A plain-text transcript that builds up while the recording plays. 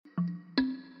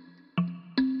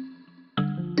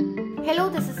Hello,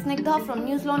 this is Snigdha from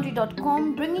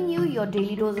newslaundry.com bringing you your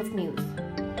daily dose of news.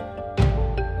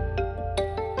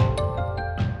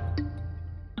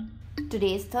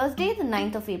 Today is Thursday, the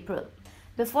 9th of April.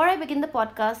 Before I begin the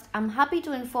podcast, I'm happy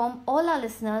to inform all our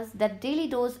listeners that Daily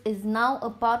Dose is now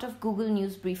a part of Google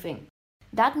News Briefing.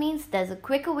 That means there's a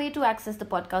quicker way to access the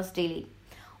podcast daily.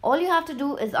 All you have to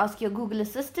do is ask your Google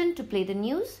Assistant to play the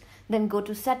news, then go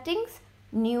to Settings,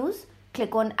 News,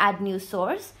 click on Add News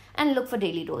Source and look for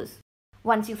Daily Dose.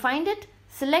 Once you find it,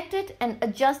 select it and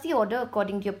adjust the order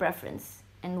according to your preference.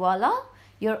 And voila,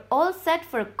 you're all set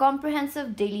for a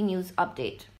comprehensive daily news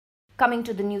update. Coming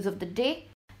to the news of the day,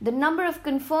 the number of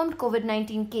confirmed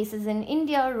COVID-19 cases in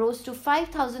India rose to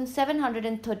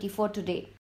 5,734 today.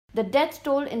 The death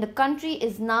toll in the country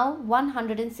is now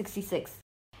 166.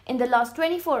 In the last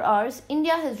 24 hours,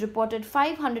 India has reported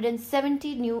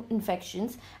 570 new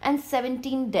infections and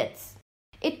 17 deaths.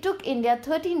 It took India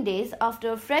 13 days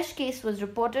after a fresh case was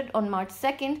reported on March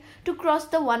 2nd to cross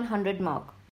the 100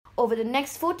 mark. Over the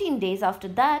next 14 days after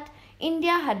that,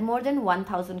 India had more than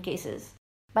 1,000 cases.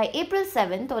 By April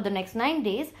 7th or the next 9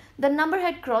 days, the number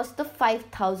had crossed the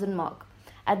 5,000 mark.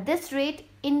 At this rate,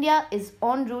 India is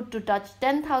en route to touch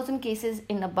 10,000 cases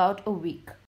in about a week.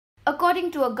 According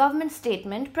to a government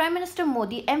statement, Prime Minister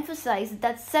Modi emphasized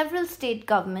that several state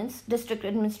governments, district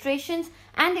administrations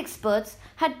and experts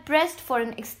had pressed for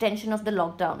an extension of the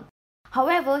lockdown.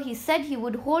 However, he said he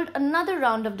would hold another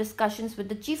round of discussions with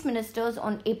the chief ministers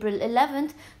on April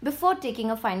 11th before taking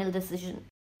a final decision.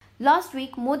 Last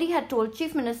week, Modi had told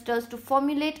chief ministers to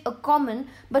formulate a common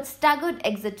but staggered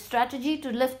exit strategy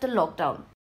to lift the lockdown.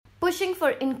 Pushing for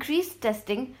increased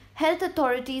testing, health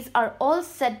authorities are all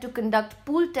set to conduct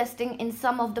pool testing in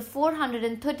some of the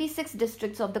 436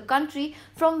 districts of the country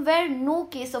from where no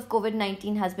case of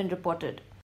COVID-19 has been reported.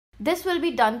 This will be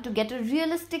done to get a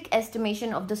realistic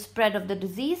estimation of the spread of the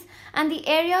disease, and the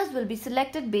areas will be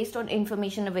selected based on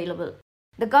information available.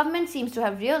 The government seems to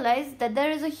have realized that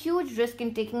there is a huge risk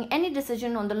in taking any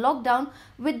decision on the lockdown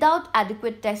without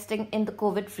adequate testing in the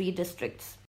COVID-free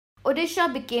districts.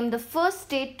 Odisha became the first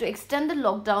state to extend the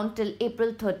lockdown till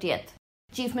April 30th.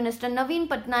 Chief Minister Naveen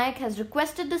Patnaik has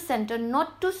requested the centre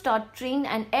not to start train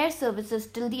and air services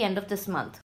till the end of this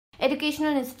month.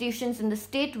 Educational institutions in the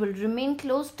state will remain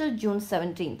closed till June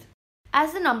 17th.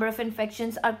 As the number of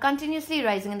infections are continuously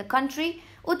rising in the country,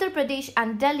 Uttar Pradesh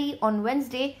and Delhi on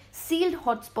Wednesday sealed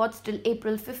hotspots till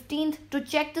April 15th to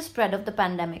check the spread of the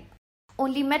pandemic.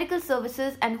 Only medical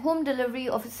services and home delivery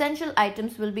of essential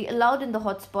items will be allowed in the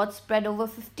hotspots spread over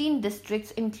 15 districts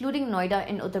including Noida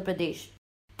in Uttar Pradesh.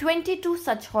 22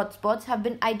 such hotspots have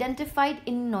been identified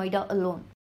in Noida alone.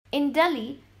 In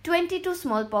Delhi, 22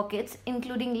 small pockets,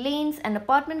 including lanes and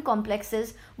apartment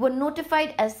complexes, were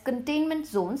notified as containment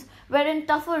zones wherein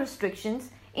tougher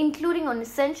restrictions, including on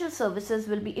essential services,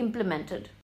 will be implemented.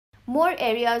 More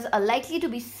areas are likely to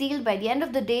be sealed by the end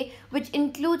of the day, which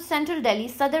includes Central Delhi,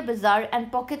 Sadar Bazaar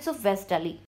and pockets of West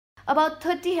Delhi. About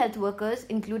 30 health workers,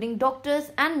 including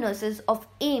doctors and nurses of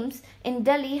AIIMS in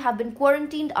Delhi, have been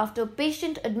quarantined after a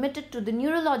patient admitted to the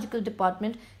neurological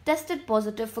department tested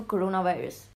positive for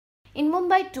coronavirus. In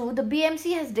Mumbai too, the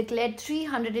BMC has declared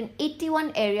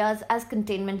 381 areas as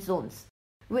containment zones.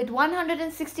 With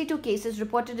 162 cases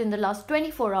reported in the last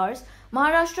 24 hours,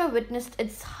 Maharashtra witnessed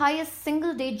its highest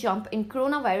single-day jump in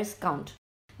coronavirus count.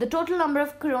 The total number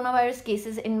of coronavirus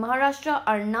cases in Maharashtra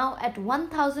are now at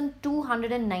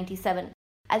 1,297.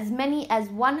 As many as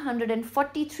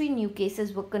 143 new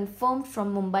cases were confirmed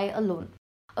from Mumbai alone.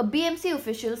 A BMC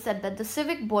official said that the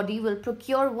civic body will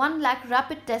procure 1 lakh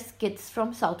rapid test kits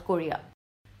from South Korea.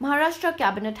 Maharashtra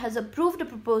Cabinet has approved a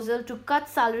proposal to cut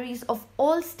salaries of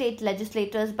all state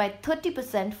legislators by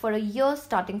 30% for a year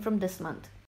starting from this month.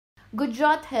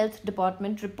 Gujarat Health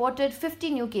Department reported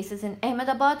 50 new cases in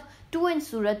Ahmedabad, 2 in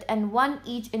Surat and 1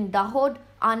 each in Dahod,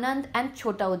 Anand and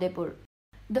Chota Udeipur.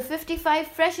 The 55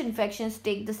 fresh infections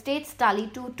take the state's tally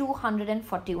to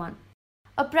 241.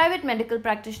 A private medical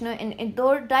practitioner in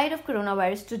Indore died of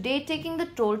coronavirus today, taking the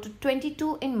toll to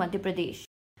 22 in Madhya Pradesh.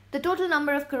 The total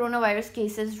number of coronavirus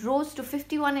cases rose to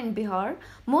 51 in Bihar.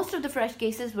 Most of the fresh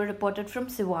cases were reported from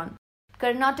Siwan.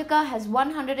 Karnataka has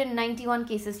 191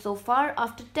 cases so far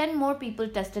after 10 more people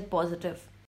tested positive.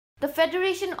 The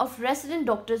Federation of Resident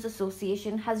Doctors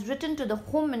Association has written to the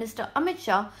Home Minister Amit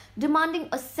Shah demanding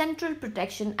a Central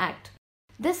Protection Act.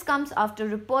 This comes after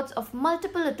reports of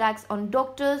multiple attacks on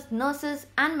doctors, nurses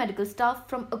and medical staff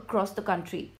from across the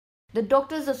country. The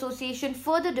Doctors Association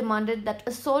further demanded that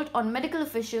assault on medical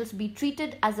officials be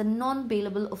treated as a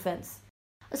non-bailable offence.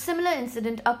 A similar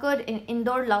incident occurred in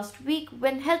Indore last week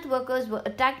when health workers were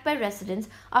attacked by residents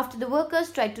after the workers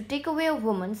tried to take away a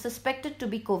woman suspected to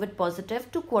be COVID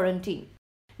positive to quarantine.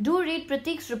 Do read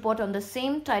Pratik's report on the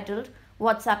same, titled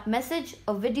WhatsApp Message,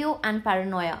 a Video and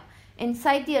Paranoia,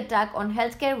 inside the attack on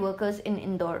healthcare workers in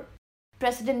Indore.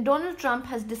 President Donald Trump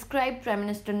has described Prime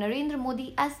Minister Narendra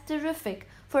Modi as terrific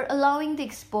for allowing the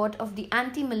export of the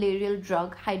anti-malarial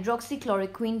drug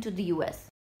hydroxychloroquine to the US.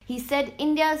 He said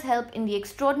India's help in the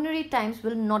extraordinary times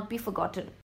will not be forgotten.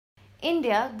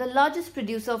 India, the largest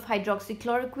producer of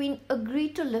hydroxychloroquine,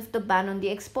 agreed to lift the ban on the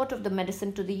export of the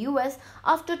medicine to the US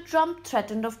after Trump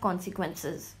threatened of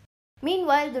consequences.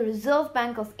 Meanwhile, the Reserve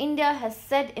Bank of India has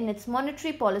said in its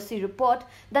monetary policy report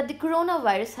that the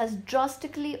coronavirus has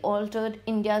drastically altered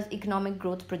India's economic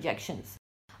growth projections.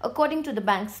 According to the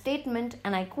bank's statement,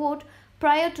 and I quote,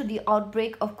 prior to the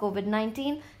outbreak of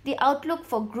COVID-19, the outlook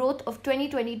for growth of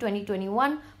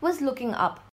 2020-2021 was looking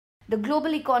up. The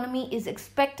global economy is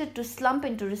expected to slump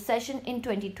into recession in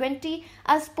 2020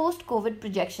 as post-COVID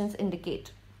projections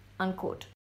indicate. Unquote.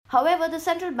 However, the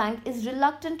central bank is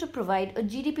reluctant to provide a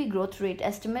GDP growth rate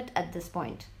estimate at this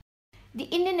point. The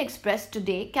Indian Express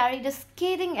today carried a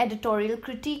scathing editorial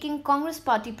critiquing Congress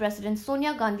Party President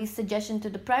Sonia Gandhi's suggestion to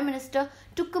the Prime Minister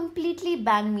to completely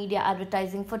ban media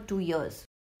advertising for 2 years.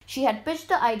 She had pitched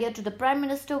the idea to the Prime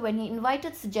Minister when he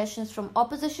invited suggestions from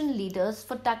opposition leaders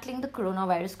for tackling the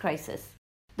coronavirus crisis.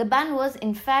 The ban was,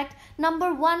 in fact,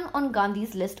 number 1 on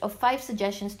Gandhi's list of 5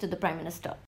 suggestions to the Prime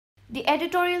Minister. The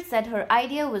editorial said her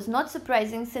idea was not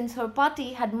surprising since her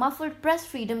party had muffled press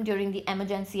freedom during the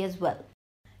emergency as well.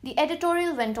 The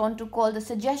editorial went on to call the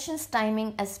suggestion's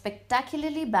timing as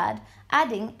spectacularly bad,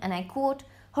 adding, and I quote,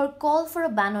 her call for a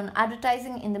ban on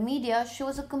advertising in the media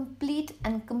shows a complete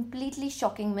and completely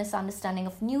shocking misunderstanding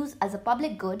of news as a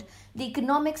public good, the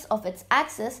economics of its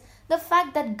access, the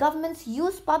fact that governments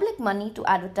use public money to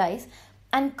advertise,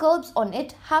 and curbs on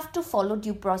it have to follow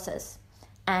due process.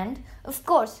 And, of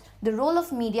course, the role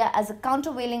of media as a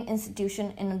countervailing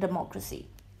institution in a democracy.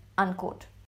 Unquote.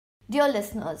 Dear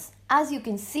listeners, as you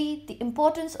can see, the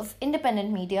importance of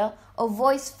independent media, a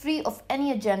voice free of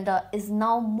any agenda, is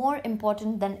now more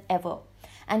important than ever.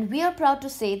 And we are proud to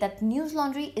say that News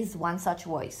Laundry is one such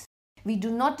voice. We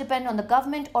do not depend on the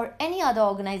government or any other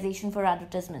organization for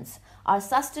advertisements. Our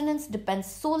sustenance depends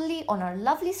solely on our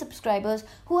lovely subscribers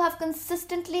who have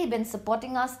consistently been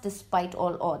supporting us despite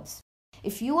all odds.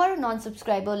 If you are a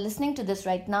non-subscriber listening to this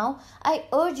right now, I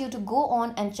urge you to go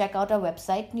on and check out our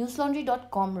website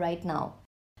newslaundry.com right now.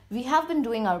 We have been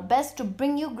doing our best to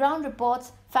bring you ground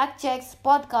reports, fact checks,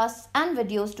 podcasts and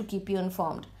videos to keep you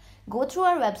informed. Go through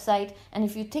our website, and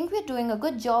if you think we're doing a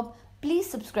good job, please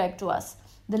subscribe to us.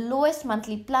 The lowest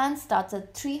monthly plan starts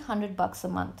at $300 a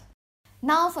month.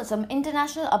 Now for some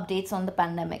international updates on the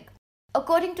pandemic.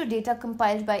 According to data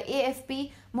compiled by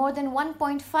AFP, more than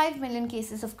 1.5 million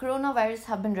cases of coronavirus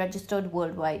have been registered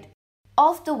worldwide.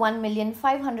 Of the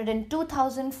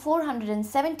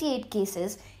 1,502,478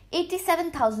 cases,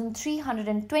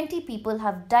 87,320 people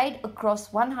have died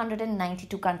across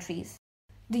 192 countries.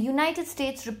 The United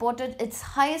States reported its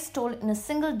highest toll in a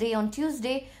single day on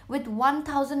Tuesday with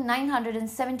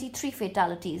 1,973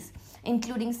 fatalities,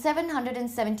 including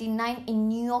 779 in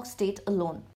New York State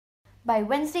alone. By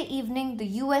Wednesday evening, the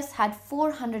US had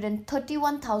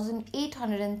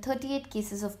 431,838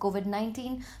 cases of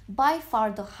COVID-19, by far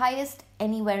the highest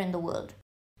anywhere in the world.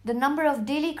 The number of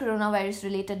daily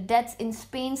coronavirus-related deaths in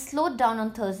Spain slowed down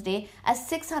on Thursday as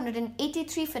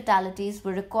 683 fatalities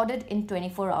were recorded in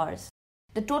 24 hours.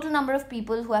 The total number of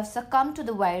people who have succumbed to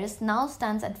the virus now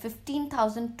stands at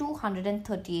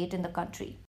 15,238 in the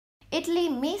country. Italy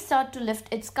may start to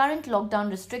lift its current lockdown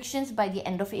restrictions by the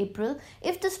end of April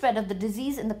if the spread of the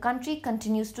disease in the country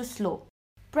continues to slow.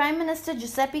 Prime Minister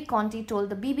Giuseppe Conte told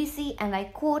the BBC, and I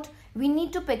quote, "We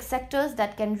need to pick sectors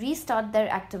that can restart their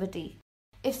activity.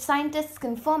 If scientists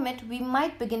confirm it, we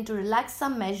might begin to relax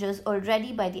some measures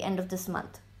already by the end of this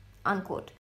month."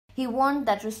 Unquote. He warned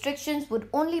that restrictions would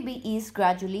only be eased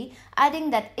gradually, adding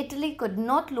that Italy could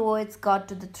not lower its guard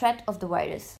to the threat of the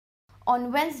virus.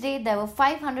 On Wednesday, there were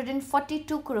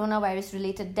 542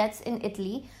 coronavirus-related deaths in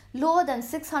Italy, lower than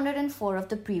 604 of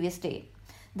the previous day.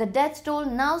 The death toll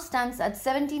now stands at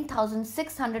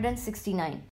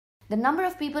 17,669. The number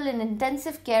of people in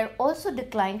intensive care also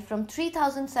declined from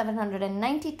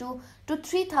 3,792 to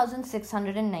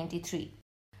 3,693.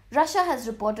 Russia has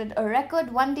reported a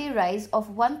record one-day rise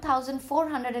of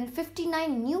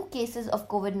 1,459 new cases of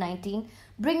COVID-19,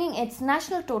 bringing its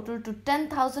national total to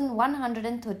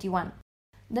 10,131.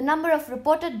 The number of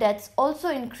reported deaths also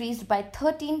increased by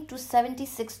 13 to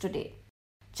 76 today.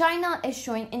 China is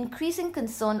showing increasing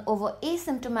concern over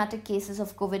asymptomatic cases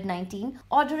of COVID-19,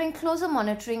 ordering closer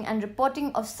monitoring and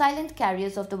reporting of silent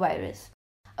carriers of the virus.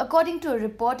 According to a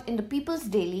report in the People's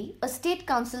Daily, a state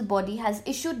council body has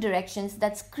issued directions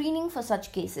that screening for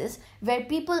such cases, where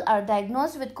people are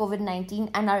diagnosed with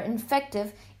COVID-19 and are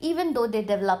infective even though they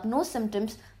develop no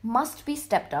symptoms, must be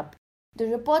stepped up. The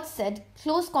report said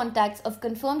close contacts of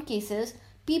confirmed cases,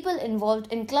 people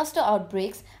involved in cluster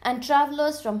outbreaks, and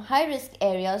travelers from high-risk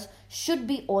areas should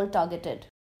be all targeted.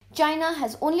 China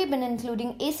has only been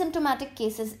including asymptomatic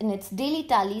cases in its daily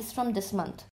tallies from this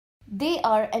month. They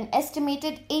are an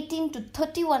estimated 18 to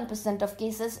 31% of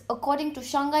cases, according to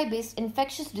Shanghai-based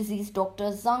infectious disease doctor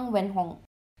Zhang Wenhong.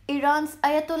 Iran's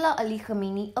Ayatollah Ali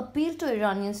Khamenei appealed to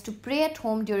Iranians to pray at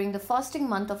home during the fasting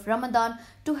month of Ramadan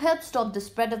to help stop the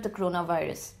spread of the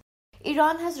coronavirus.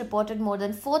 Iran has reported more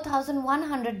than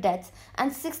 4,100 deaths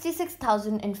and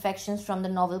 66,000 infections from the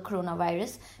novel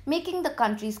coronavirus, making the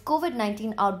country's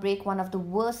COVID-19 outbreak one of the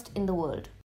worst in the world.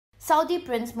 Saudi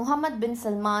Prince Mohammed bin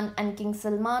Salman and King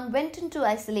Salman went into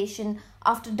isolation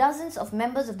after dozens of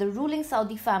members of the ruling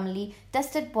Saudi family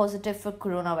tested positive for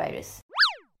coronavirus.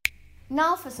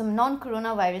 Now for some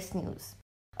non-coronavirus news.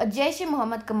 A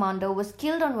Jaish-e-Mohammed commander was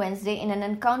killed on Wednesday in an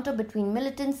encounter between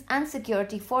militants and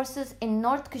security forces in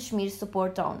North Kashmir's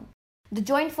Sopore town. The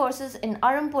joint forces in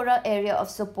Arampora area of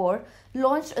Sopore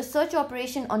launched a search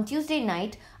operation on Tuesday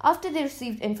night after they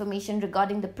received information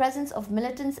regarding the presence of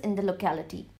militants in the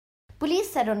locality.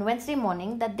 Police said on Wednesday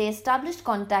morning that they established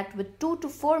contact with 2 to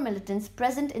 4 militants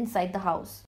present inside the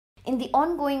house. In the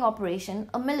ongoing operation,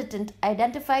 a militant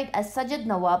identified as Sajid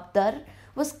Nawab Dar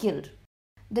was killed.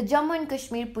 The Jammu and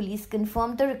Kashmir police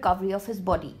confirmed the recovery of his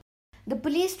body. The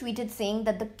police tweeted saying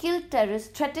that the killed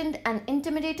terrorist threatened and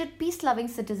intimidated peace-loving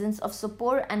citizens of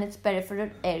Sopore and its peripheral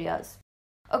areas.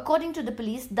 According to the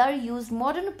police, Dar used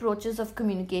modern approaches of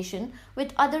communication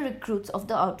with other recruits of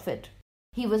the outfit.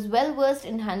 He was well versed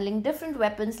in handling different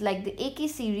weapons like the AK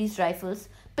series rifles,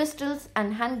 pistols,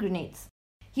 and hand grenades.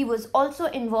 He was also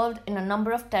involved in a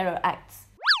number of terror acts.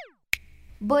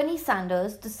 Bernie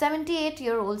Sanders, the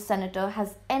 78-year-old senator,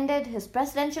 has ended his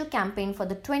presidential campaign for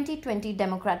the 2020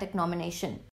 Democratic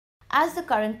nomination. As the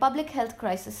current public health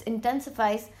crisis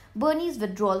intensifies, Bernie's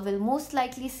withdrawal will most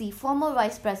likely see former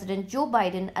Vice President Joe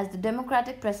Biden as the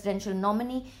Democratic presidential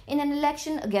nominee in an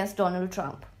election against Donald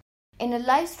Trump. In a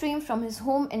live stream from his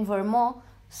home in Vermont,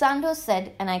 Sanders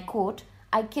said, and I quote,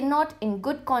 "I cannot in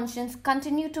good conscience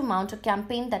continue to mount a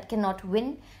campaign that cannot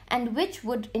win and which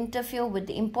would interfere with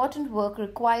the important work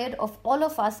required of all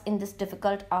of us in this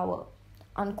difficult hour."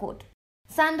 Unquote.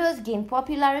 Sanders gained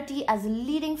popularity as a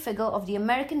leading figure of the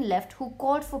American left who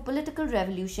called for political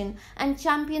revolution and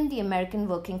championed the American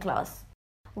working class.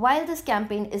 While this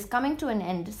campaign is coming to an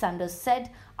end, Sanders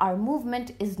said, our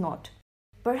movement is not.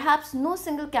 Perhaps no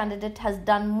single candidate has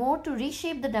done more to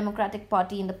reshape the Democratic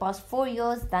Party in the past 4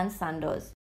 years than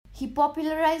Sanders. He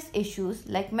popularized issues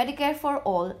like Medicare for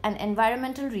All and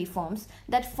environmental reforms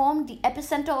that formed the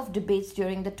epicenter of debates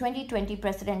during the 2020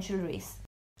 presidential race.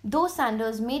 Though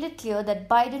Sanders made it clear that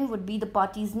Biden would be the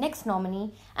party's next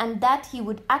nominee and that he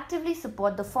would actively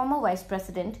support the former vice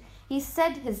president, he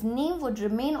said his name would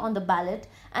remain on the ballot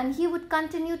and he would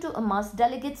continue to amass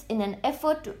delegates in an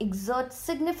effort to exert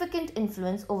significant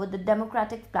influence over the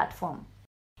Democratic platform.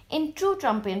 In true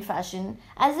Trumpian fashion,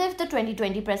 as if the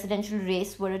 2020 presidential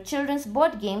race were a children's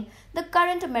board game, the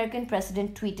current American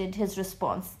president tweeted his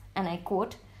response, and I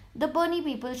quote, "The Bernie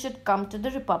people should come to the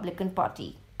Republican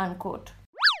Party," unquote.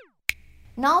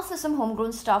 Now for some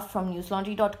homegrown stuff from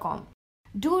newslaundry.com.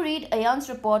 Do read Ayan's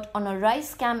report on a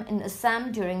rice scam in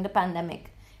Assam during the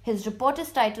pandemic. His report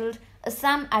is titled,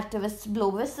 "Assam Activists Blow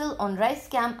Whistle on Rice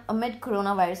Scam Amid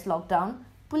Coronavirus Lockdown.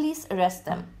 Police Arrest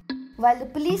Them." While the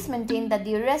police maintain that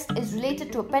the arrest is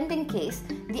related to a pending case,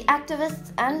 the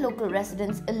activists and local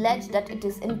residents allege that it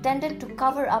is intended to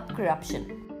cover up corruption.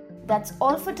 That's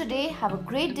all for today. Have a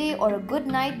great day or a good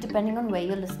night depending on where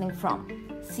you're listening from.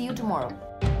 See you tomorrow.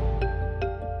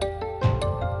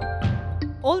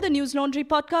 All the News Laundry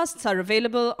podcasts are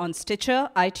available on Stitcher,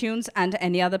 iTunes, and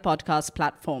any other podcast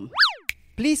platform.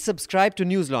 Please subscribe to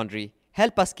News Laundry.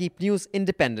 Help us keep news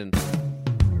independent.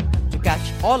 To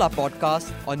catch all our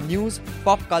podcasts on news,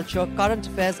 pop culture, current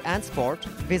affairs, and sport,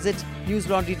 visit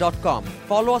newslaundry.com.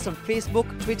 Follow us on Facebook,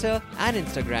 Twitter, and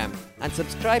Instagram, and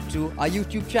subscribe to our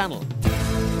YouTube channel.